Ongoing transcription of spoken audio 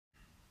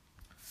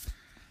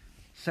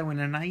So in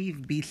a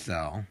naive B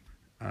cell,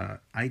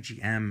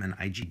 IgM and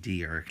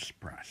IgD are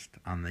expressed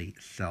on the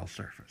cell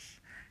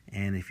surface.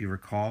 And if you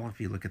recall, if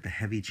you look at the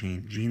heavy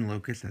chain gene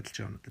locus that's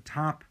shown at the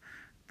top,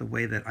 the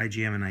way that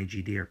IgM and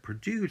IgD are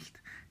produced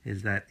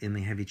is that in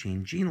the heavy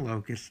chain gene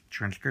locus,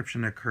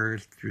 transcription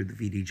occurs through the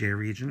VDJ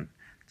region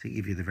to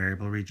give you the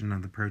variable region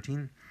of the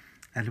protein,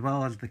 as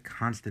well as the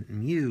constant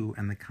mu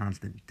and the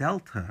constant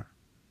delta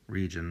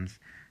regions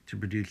to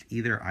produce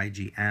either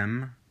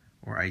IgM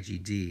or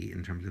IgD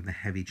in terms of the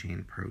heavy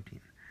chain protein.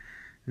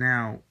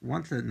 Now,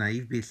 once a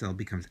naive B cell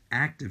becomes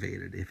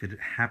activated, if it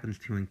happens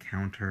to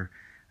encounter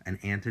an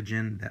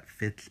antigen that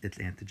fits its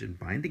antigen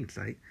binding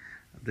site,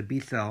 the B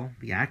cell,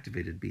 the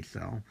activated B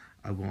cell,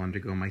 will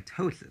undergo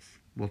mitosis.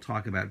 We'll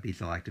talk about B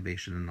cell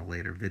activation in a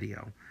later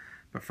video.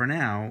 But for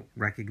now,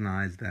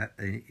 recognize that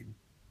a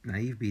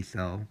naive B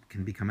cell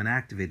can become an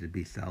activated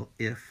B cell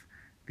if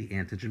the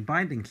antigen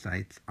binding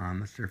sites on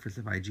the surface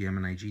of IgM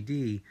and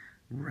IgD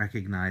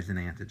recognize an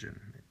antigen.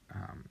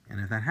 And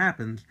if that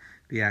happens,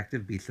 the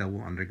active B cell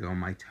will undergo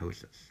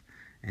mitosis.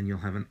 And you'll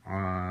have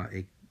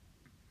a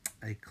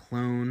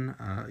clone,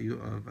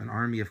 of an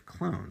army of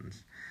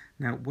clones.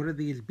 Now, what are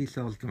these B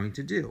cells going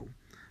to do?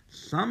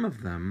 Some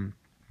of them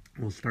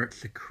will start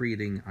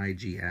secreting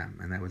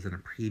IgM, and that was in a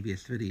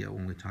previous video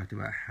when we talked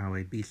about how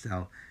a B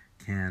cell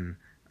can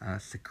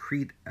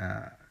secrete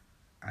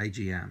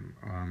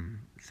IgM,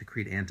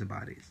 secrete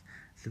antibodies.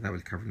 So that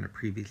was covered in a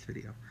previous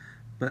video.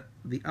 But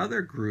the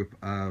other group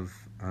of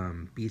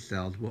B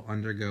cells will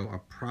undergo a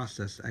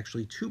process,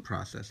 actually two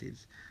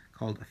processes,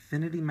 called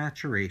affinity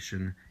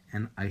maturation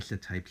and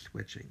isotype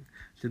switching.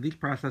 So these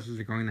processes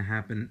are going to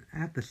happen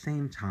at the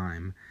same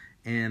time,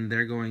 and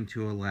they're going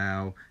to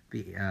allow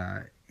the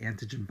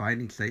antigen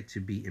binding site to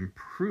be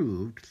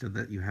improved so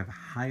that you have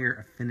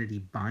higher affinity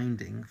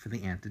binding for the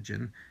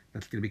antigen.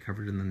 That's going to be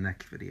covered in the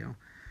next video.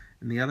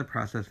 And the other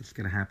process that's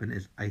going to happen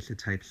is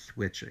isotype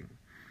switching,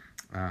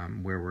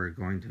 where we're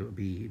going to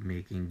be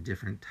making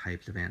different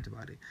types of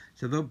antibody.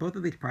 So though both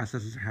of these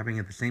processes are happening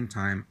at the same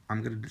time,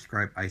 I'm going to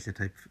describe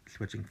isotype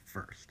switching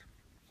first.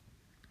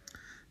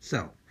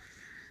 So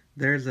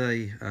there's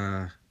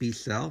a B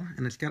cell,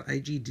 and it's got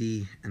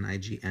IgD and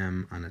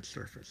IgM on its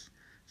surface.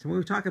 So when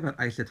we talk about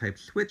isotype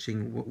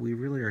switching, what we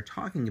really are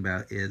talking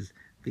about is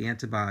the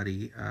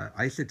antibody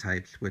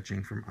isotype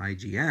switching from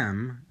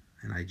IgM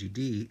and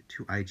IgD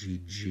to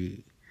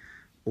IgG,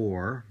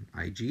 or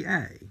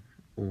IgA,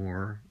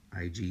 or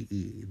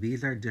IgE.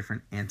 These are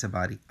different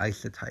antibody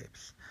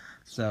isotypes.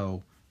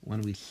 So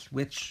when we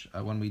switch,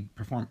 when we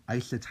perform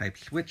isotype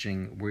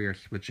switching, we are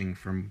switching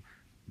from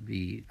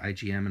the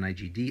IgM and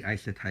IgD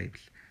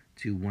isotypes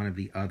to one of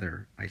the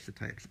other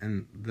isotypes.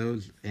 And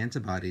those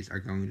antibodies are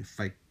going to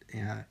fight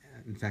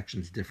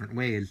infections different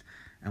ways,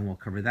 and we'll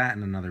cover that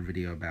in another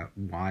video about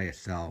why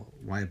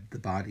why the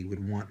body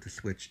would want to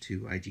switch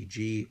to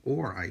IgG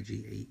or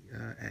IgA.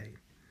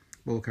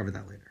 But we'll cover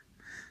that later.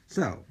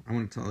 So I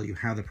want to tell you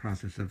how the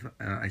process of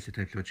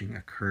isotype switching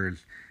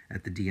occurs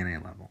at the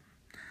DNA level.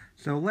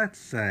 So let's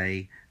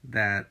say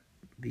that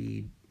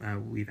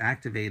we've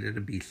activated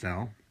a B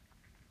cell,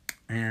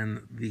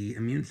 and the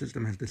immune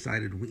system has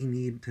decided we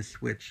need to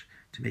switch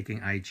to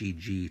making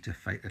IgG to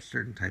fight a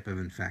certain type of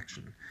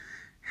infection.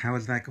 How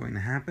is that going to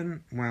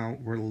happen? Well,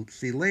 we'll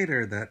see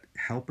later that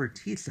helper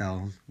T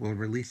cells will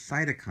release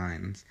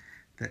cytokines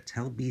that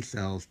tell B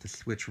cells to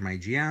switch from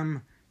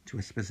IgM to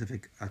a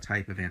specific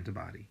type of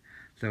antibody.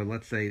 So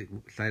let's say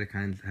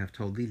cytokines have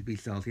told these B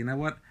cells, you know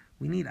what,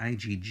 we need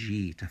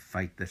IgG to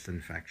fight this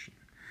infection.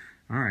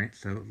 All right,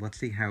 so let's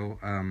see how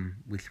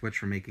we switch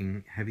from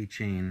making heavy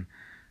chain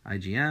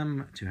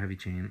IgM to heavy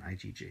chain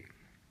IgG.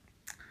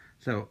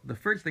 So the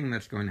first thing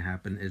that's going to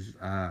happen is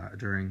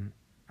during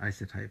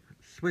isotype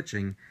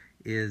switching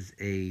is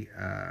a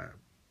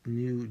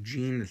new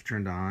gene that's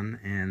turned on,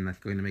 and that's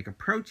going to make a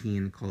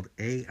protein called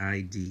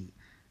AID,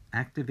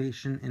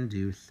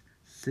 activation-induced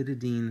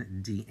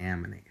cytidine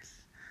deaminase.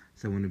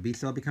 So when a B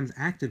cell becomes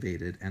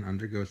activated and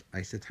undergoes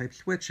isotype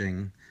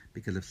switching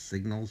because of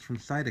signals from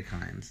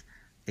cytokines,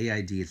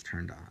 AID is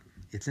turned on.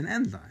 It's an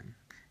enzyme,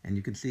 and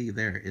you can see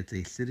there it's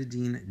a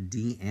cytidine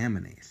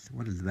deaminase.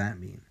 What does that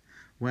mean?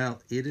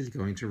 Well, it is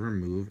going to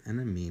remove an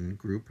amine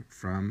group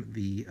from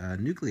the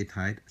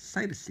nucleotide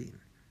cytosine.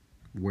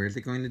 Where is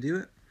it going to do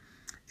it?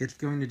 It's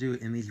going to do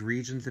it in these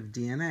regions of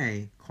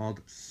DNA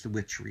called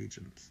switch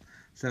regions.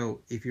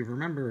 So if you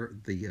remember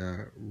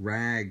the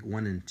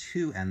RAG1 and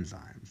 2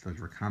 enzymes, those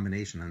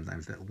recombination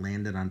enzymes that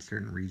landed on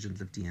certain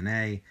regions of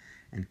DNA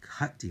and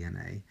cut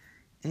DNA,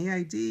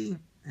 AID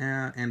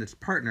and its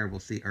partner, we'll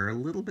see, are a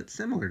little bit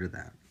similar to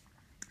that.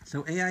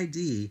 So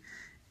AID,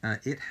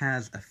 it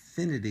has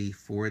affinity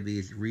for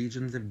these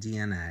regions of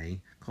DNA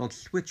called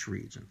switch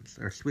regions,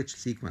 or switch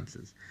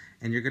sequences.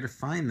 And you're going to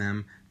find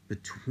them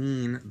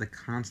between the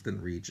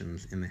constant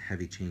regions in the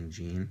heavy chain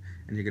gene,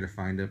 and you're going to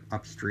find them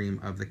upstream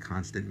of the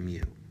constant mu.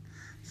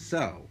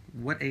 So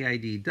what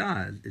AID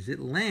does is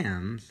it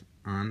lands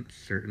on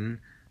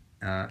certain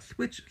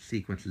switch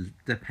sequences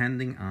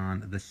depending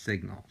on the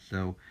signal.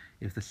 So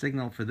if the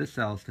signal for this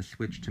cell is to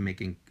switch to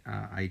making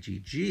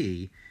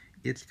IgG,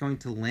 it's going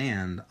to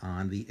land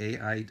on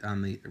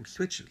the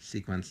switch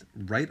sequence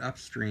right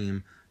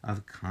upstream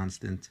of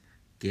constant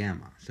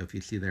gamma. So if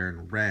you see there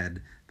in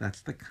red,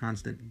 that's the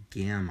constant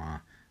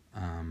gamma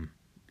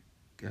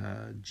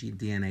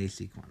DNA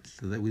sequence.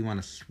 So that we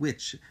want to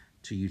switch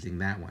to using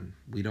that one.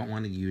 We don't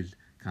want to use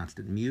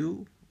constant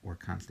mu or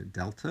constant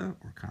delta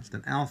or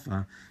constant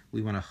alpha.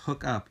 We want to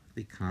hook up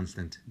the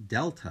constant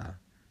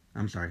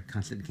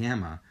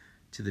gamma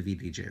to the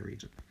VDJ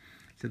region.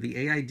 So the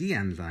AID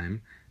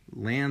enzyme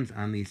lands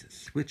on these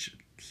switch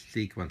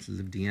sequences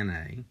of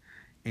DNA,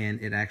 and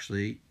it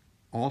actually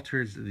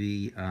alters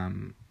the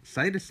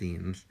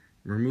cytosines,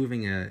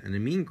 removing an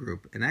amine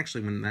group. And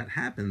actually, when that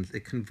happens,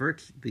 it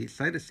converts the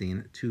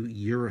cytosine to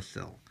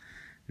uracil.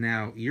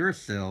 Now,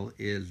 uracil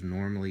is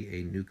normally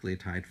a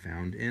nucleotide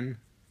found in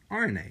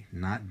RNA,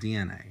 not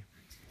DNA.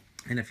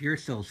 And if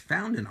uracil is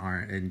found in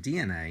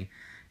DNA,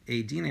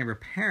 a DNA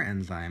repair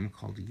enzyme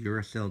called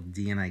uracil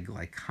DNA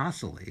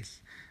glycosylase,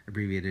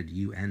 abbreviated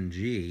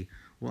UNG,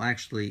 will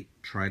actually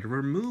try to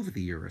remove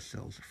the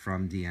uracils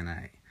from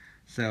DNA.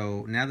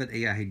 So now that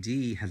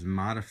AID has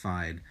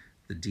modified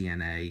the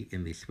DNA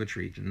in these switch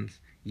regions,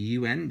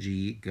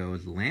 UNG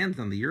lands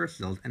on the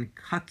uracils and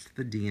cuts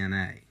the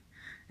DNA.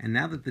 And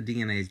now that the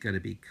DNA is going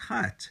to be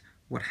cut,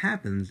 what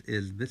happens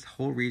is this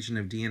whole region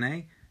of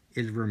DNA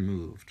is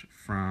removed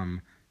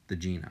from the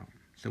genome.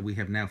 So we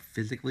have now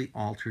physically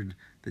altered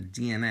the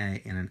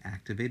DNA in an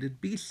activated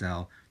B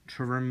cell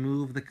to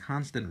remove the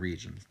constant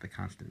regions, the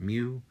constant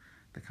mu,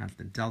 the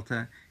constant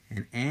delta,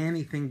 and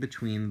anything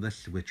between the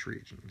switch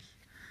regions.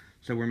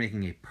 So we're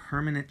making a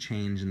permanent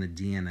change in the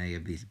DNA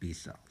of these B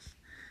cells.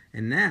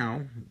 And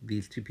now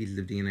these two pieces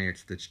of DNA are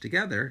stitched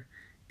together,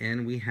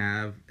 and we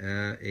have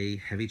a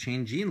heavy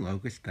chain gene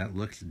locus that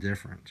looks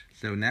different.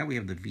 So now we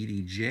have the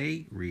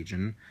VDJ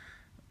region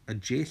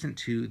adjacent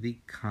to the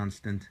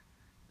constant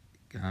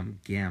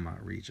gamma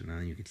region,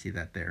 and you can see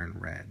that there in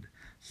red.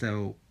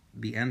 So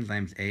the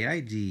enzymes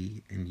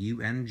AID and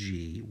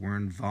UNG were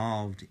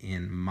involved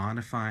in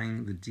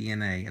modifying the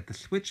DNA at the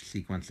switch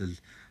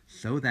sequences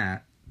so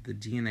that the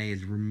DNA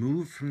is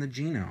removed from the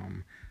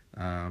genome,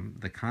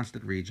 the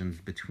constant regions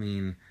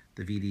between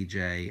the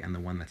VDJ and the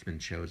one that's been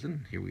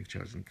chosen. Here we've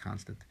chosen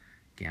constant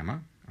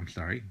gamma.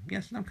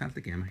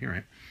 Constant gamma, you're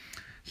right.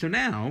 So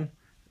now,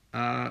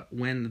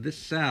 when this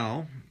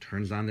cell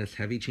turns on this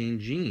heavy chain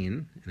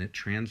gene and it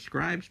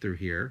transcribes through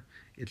here,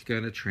 it's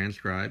going to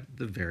transcribe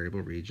the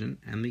variable region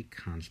and the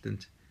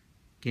constant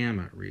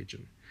gamma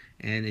region.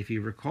 And if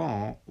you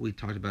recall, we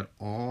talked about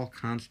all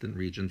constant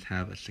regions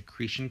have a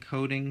secretion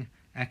coding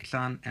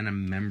exon and a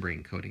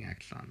membrane coding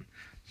exon.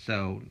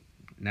 So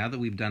now that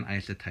we've done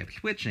isotype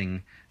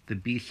switching, the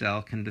B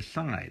cell can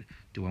decide,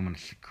 do I want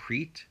to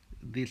secrete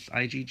this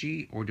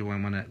IgG or do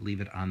I want to leave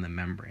it on the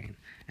membrane?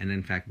 And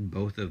in fact,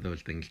 both of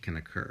those things can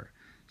occur.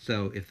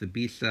 So if the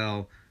B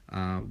cell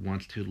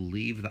wants to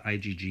leave the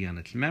IgG on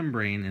its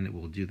membrane, and it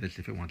will do this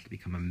if it wants to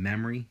become a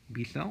memory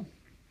B cell,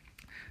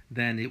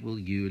 then it will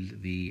use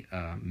the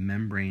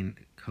membrane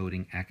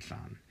coding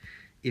exon.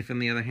 If, on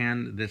the other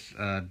hand, this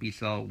B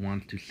cell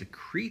wants to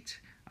secrete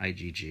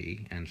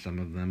IgG, and some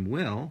of them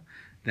will,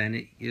 then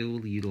it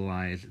will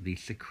utilize the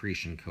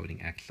secretion coding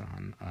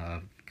exon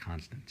of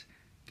constant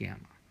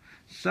gamma.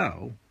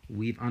 So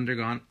we've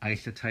undergone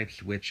isotype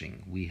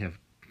switching. We have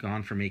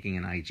gone from making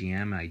an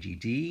IgM,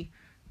 IgD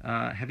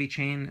heavy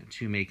chain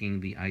to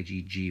making the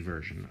IgG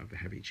version of the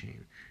heavy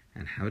chain.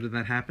 And how did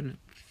that happen?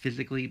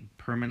 Physically,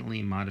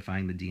 permanently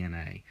modifying the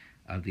DNA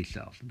of these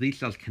cells. These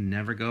cells can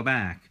never go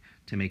back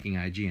to making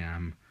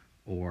IgM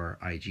or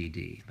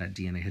IgD. That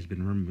DNA has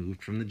been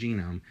removed from the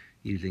genome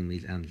using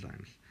these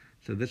enzymes.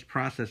 So this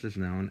process is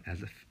known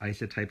as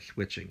isotype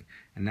switching.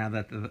 And now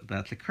that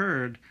that's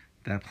occurred,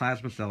 that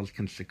plasma cells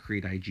can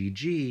secrete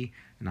IgG,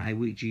 and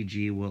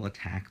IgG will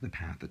attack the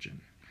pathogen.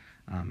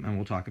 And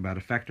we'll talk about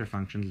effector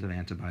functions of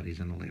antibodies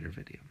in a later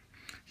video.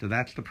 So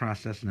that's the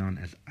process known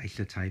as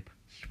isotype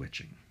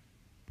switching.